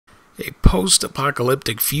A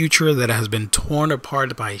post-apocalyptic future that has been torn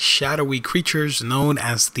apart by shadowy creatures known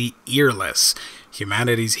as the Earless.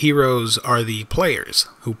 Humanity's heroes are the players,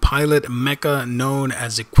 who pilot mecha known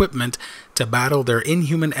as equipment to battle their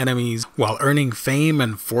inhuman enemies while earning fame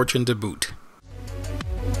and fortune to boot.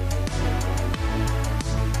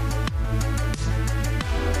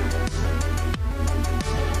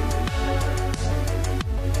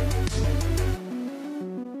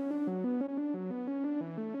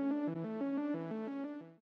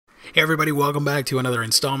 Hey everybody, welcome back to another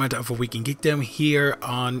installment of A Week in Geekdom here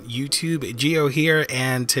on YouTube. Geo here,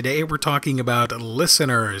 and today we're talking about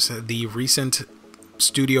Listeners, the recent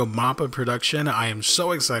Studio Mappa production. I am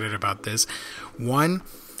so excited about this. One,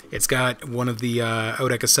 it's got one of the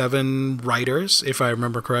Eureka 7 writers, if I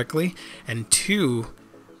remember correctly, and two,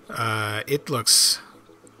 it looks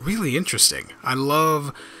really interesting. I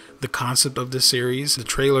love the concept of this series. The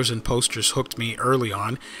trailers and posters hooked me early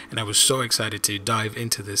on, and I was so excited to dive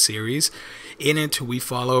into this series. In it, we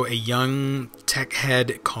follow a young tech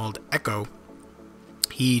head called Echo.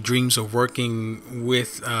 He dreams of working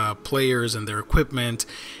with players and their equipment,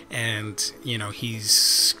 and he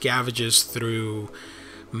scavenges through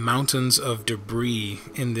mountains of debris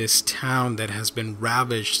in this town that has been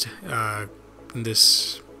ravaged in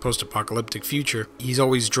this post-apocalyptic future. He's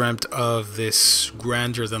always dreamt of this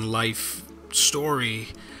grander-than-life story,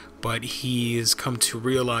 but he has come to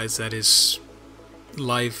realize that his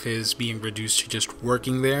life is being reduced to just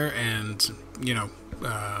working there and,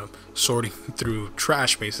 sorting through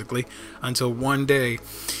trash, basically, until one day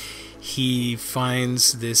he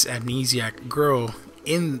finds this amnesiac girl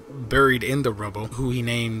buried in the rubble, who he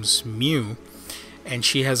names Mew, and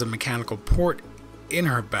she has a mechanical port in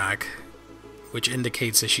her back, which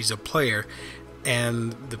indicates that she's a player,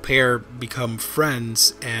 and the pair become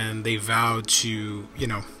friends, and they vow to,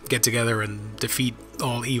 get together and defeat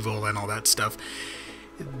all evil and all that stuff.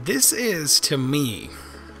 This is, to me,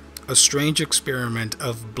 a strange experiment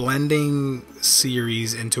of blending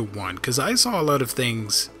series into one, because I saw a lot of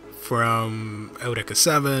things from Eureka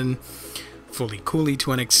 7, Fully Cooley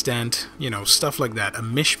to an extent, stuff like that, a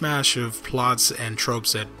mishmash of plots and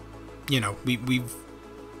tropes that, we've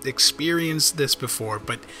experienced this before,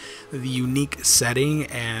 but the unique setting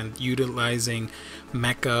and utilizing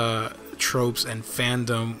mecha tropes and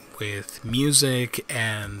fandom with music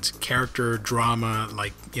and character drama,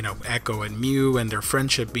 like Echo and Mew and their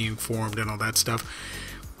friendship being formed and all that stuff,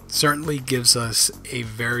 certainly gives us a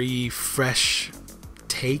very fresh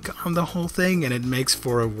take on the whole thing, and it makes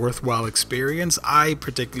for a worthwhile experience. I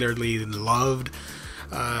particularly loved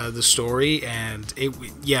the story, and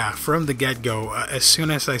from the get-go, as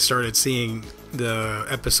soon as I started seeing the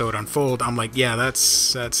episode unfold, I'm like, yeah,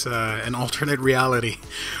 that's an alternate reality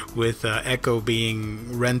with Echo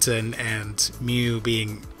being Renton and Mew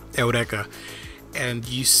being Eureka. And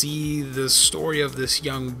you see the story of this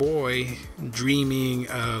young boy dreaming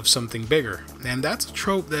of something bigger. And that's a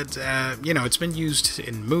trope that, it's been used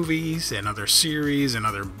in movies and other series and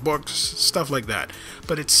other books, stuff like that.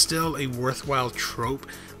 But it's still a worthwhile trope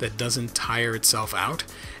that doesn't tire itself out,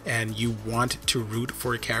 and you want to root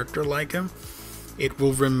for a character like him. It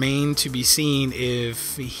will remain to be seen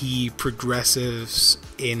if he progresses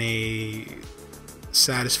in a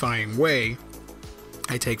satisfying way.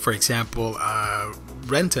 I take, for example,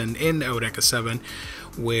 Renton in Eureka 7,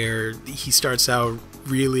 where he starts out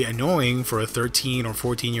really annoying for a 13 or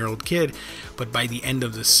 14-year-old kid, but by the end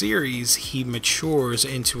of the series, he matures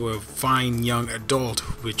into a fine young adult,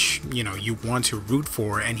 which, you want to root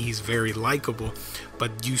for, and he's very likable.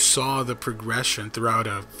 But you saw the progression throughout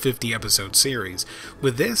a 50-episode series.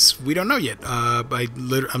 With this, we don't know yet. I'm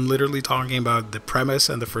literally talking about the premise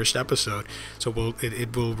and the first episode, so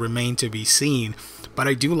it will remain to be seen. But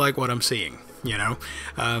I do like what I'm seeing.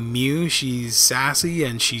 Mew, she's sassy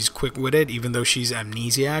and she's quick-witted, even though she's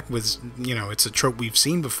amnesiac. It's a trope we've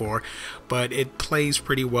seen before, but it plays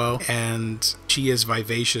pretty well, and she is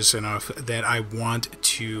vivacious enough that I want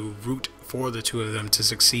to root for the two of them to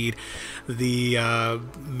succeed. The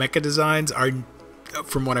mecha designs are,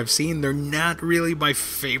 from what I've seen, they're not really my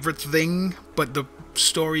favorite thing, but the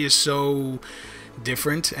story is so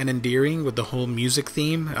different and endearing with the whole music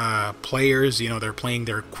theme. Players, they're playing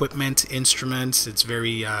their equipment, instruments. It's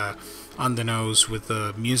very on the nose with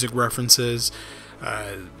the music references.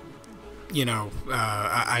 I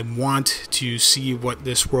want to see what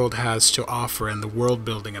this world has to offer and the world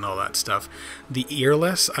building and all that stuff. The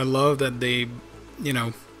Earless, I love that they,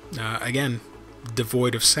 again,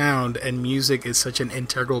 devoid of sound, and music is such an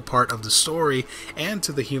integral part of the story and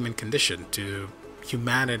to the human condition, to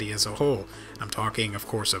humanity as a whole. I'm talking, of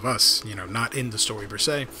course, of us, you know, not in the story per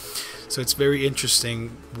se. So it's very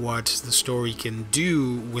interesting what the story can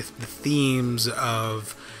do with the themes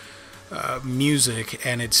of music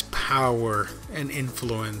and its power and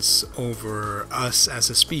influence over us as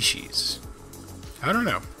a species. I don't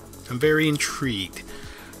know. I'm very intrigued.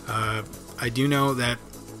 I do know that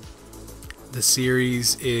the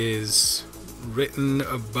series is written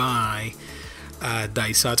by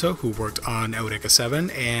Daisato, who worked on Eureka 7,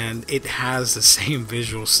 and it has the same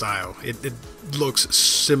visual style. It looks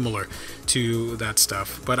similar to that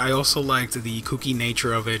stuff, but I also liked the kooky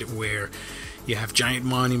nature of it, where you have giant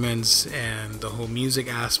monuments and the whole music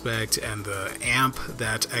aspect and the amp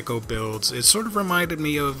that Echo builds. It sort of reminded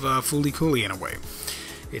me of Fooly Cooly in a way.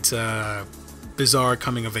 It's a bizarre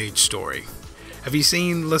coming-of-age story. Have you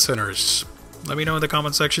seen, listeners? Let me know in the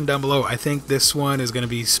comment section down below. I think this one is going to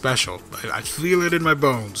be special. I feel it in my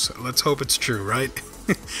bones. Let's hope it's true, right?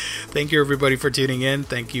 Thank you everybody for tuning in.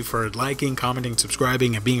 Thank you for liking, commenting,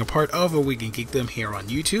 subscribing, and being a part of A Week in Geekdom here on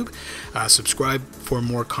YouTube. Subscribe for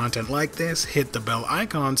more content like this. Hit the bell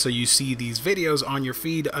icon so you see these videos on your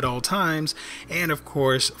feed at all times. And of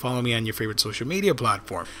course, follow me on your favorite social media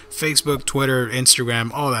platform. Facebook, Twitter,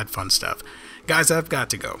 Instagram, all that fun stuff. Guys, I've got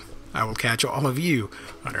to go. I will catch all of you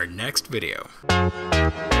on our next video.